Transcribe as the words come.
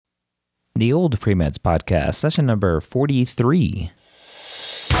The Old Pre-Meds Podcast, session number 43.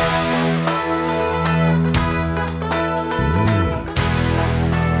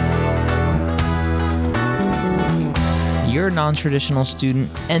 You're a non-traditional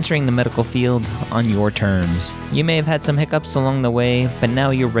student entering the medical field on your terms. You may have had some hiccups along the way, but now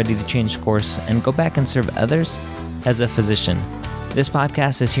you're ready to change course and go back and serve others as a physician. This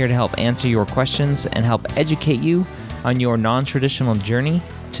podcast is here to help answer your questions and help educate you on your non-traditional journey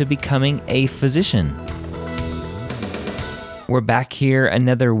to becoming a physician. We're back here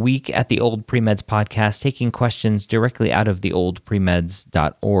another week at the Old Pre-Meds Podcast, taking questions directly out of the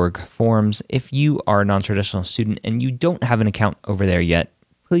oldpremeds.org forums. If you are a non-traditional student and you don't have an account over there yet,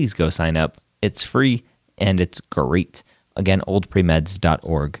 please go sign up. It's free and it's great. Again,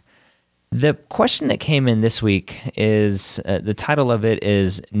 oldpremeds.org. The question that came in this week is, the title of it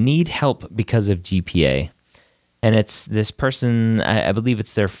is Need Help Because of GPA. And it's this person, I believe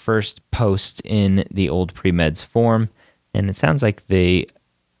it's their first post in the Old Pre-Meds forum, and it sounds like they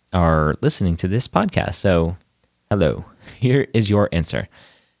are listening to this podcast. So, hello, here is your answer.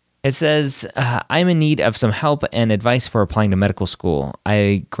 It says, I'm in need of some help and advice for applying to medical school.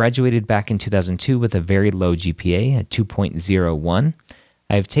 I graduated back in 2002 with a very low GPA at 2.01.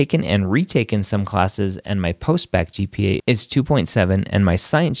 I've taken and retaken some classes, and my post-bac GPA is 2.7, and my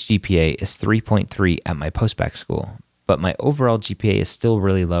science GPA is 3.3 at my post-bac school. But my overall GPA is still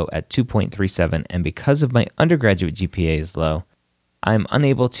really low at 2.37, and because of my undergraduate GPA is low, I'm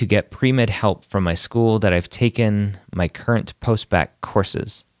unable to get pre-med help from my school that I've taken my current post-bac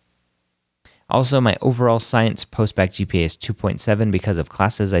courses. Also, my overall science post-bac GPA is 2.7 because of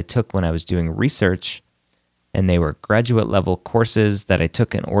classes I took when I was doing research, and they were graduate level courses that I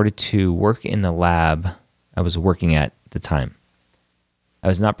took in order to work in the lab I was working at the time. I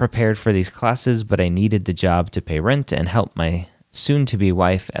was not prepared for these classes, but I needed the job to pay rent and help my soon-to-be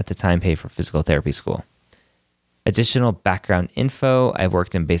wife at the time pay for physical therapy school. Additional background info, I have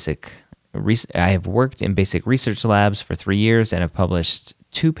worked in basic research labs for 3 years and have published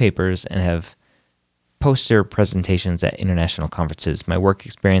 2 papers and have poster presentations at international conferences. My work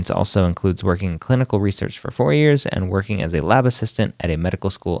experience also includes working in clinical research for 4 years and working as a lab assistant at a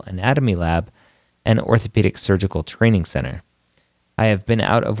medical school anatomy lab and orthopedic surgical training center. I have been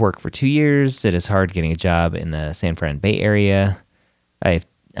out of work for 2 years. It is hard getting a job in the San Fran Bay Area. I've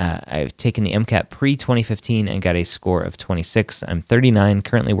taken the MCAT pre-2015 and got a score of 26. I'm 39,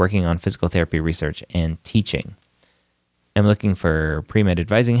 currently working on physical therapy research and teaching. I'm looking for pre-med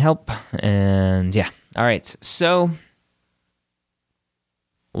advising help, and yeah. All right, so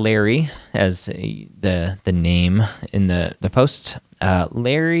Larry, as the name in the post,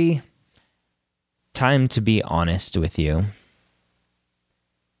 Larry, time to be honest with you.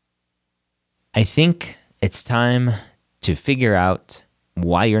 I think it's time to figure out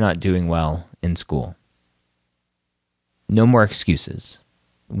why you're not doing well in school. No more excuses.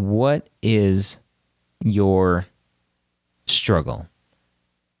 What is your struggle?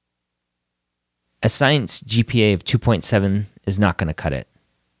 A science GPA of 2.7 is not going to cut it.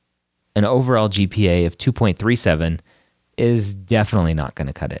 An overall GPA of 2.37 is definitely not going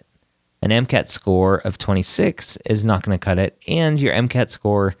to cut it. An MCAT score of 26 is not going to cut it, and your MCAT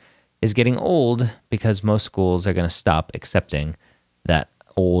score is getting old because most schools are going to stop accepting that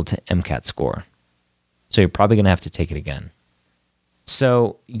old MCAT score. So you're probably going to have to take it again.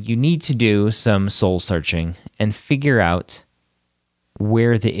 So you need to do some soul searching and figure out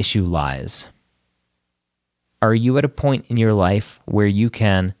where the issue lies. Are you at a point in your life where you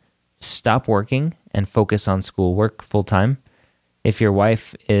can stop working and focus on schoolwork full time? If your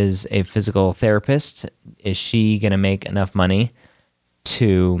wife is a physical therapist, is she going to make enough money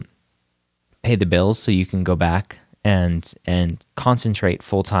to pay the bills so you can go back and concentrate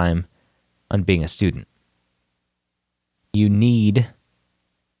full time on being a student? You need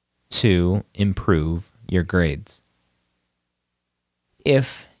to improve your grades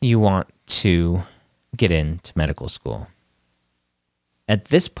if you want to get into medical school. At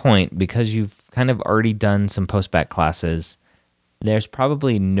this point, because you've kind of already done some post-bac classes, there's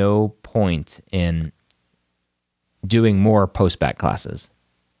probably no point in doing more post-bac classes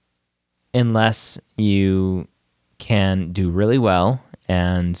unless you can do really well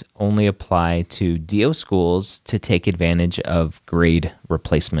and only apply to DO schools to take advantage of grade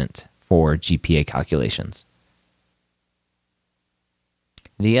replacement for GPA calculations.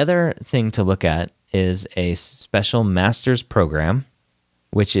 The other thing to look at is a special master's program,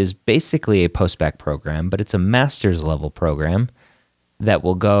 which is basically a post-bac program, but it's a master's level program that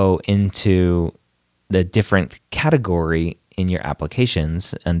will go into the different category in your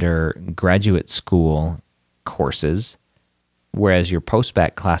applications under graduate school courses whereas your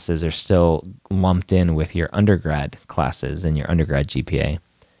post-bac classes are still lumped in with your undergrad classes and your undergrad GPA.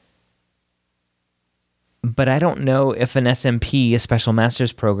 But I don't know if an SMP, a special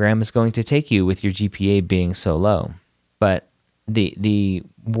master's program, is going to take you with your GPA being so low. But the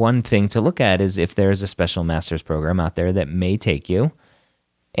one thing to look at is if there's a special master's program out there that may take you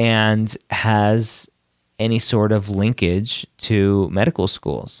and has any sort of linkage to medical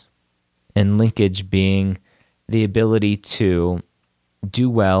schools. And linkage being the ability to do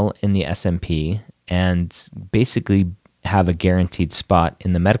well in the SMP and basically have a guaranteed spot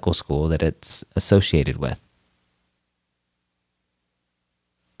in the medical school that it's associated with.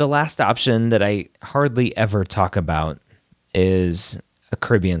 The last option that I hardly ever talk about is a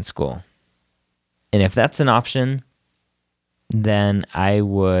Caribbean school. And if that's an option, then I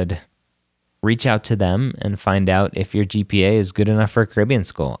would reach out to them and find out if your GPA is good enough for a Caribbean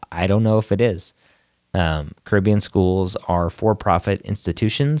school. I don't know if it is. Caribbean schools are for-profit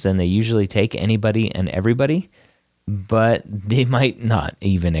institutions, and they usually take anybody and everybody, but they might not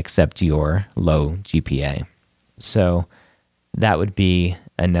even accept your low GPA. So that would be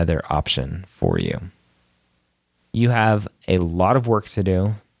another option for you. You have a lot of work to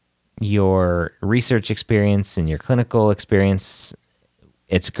do. Your research experience and your clinical experience,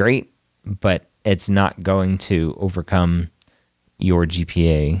 it's great, but it's not going to overcome your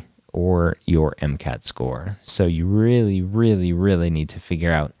GPA or your MCAT score. So you really, really, really need to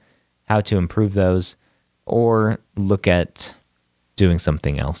figure out how to improve those or look at doing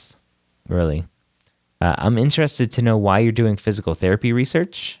something else, really. I'm interested to know why you're doing physical therapy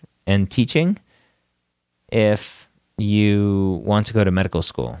research and teaching if you want to go to medical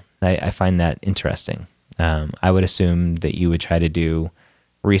school. I find that interesting. I would assume that you would try to do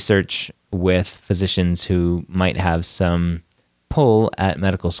research with physicians who might have some pull at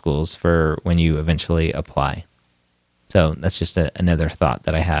medical schools for when you eventually apply. So that's just another thought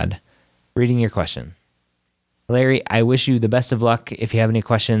that I had reading your question. Larry, I wish you the best of luck. If you have any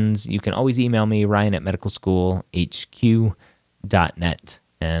questions, you can always email me, ryan@medicalschoolhq.net,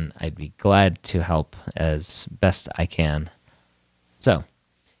 and I'd be glad to help as best I can. So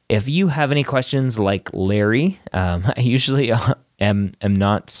if you have any questions like Larry, I usually am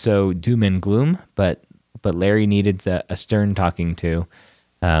not so doom and gloom, but Larry needed a stern talking to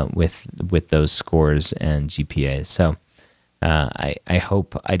with those scores and GPAs. So I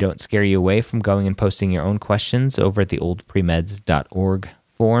hope I don't scare you away from going and posting your own questions over at the oldpremeds.org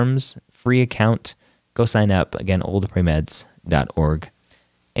forums. Free account. Go sign up. Again, oldpremeds.org.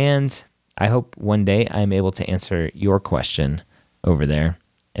 And I hope one day I'm able to answer your question over there.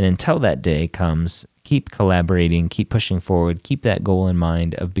 And until that day comes, keep collaborating, keep pushing forward, keep that goal in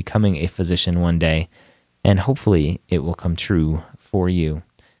mind of becoming a physician one day, and hopefully it will come true for you.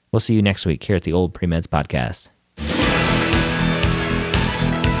 We'll see you next week here at the Old Pre-Meds Podcast.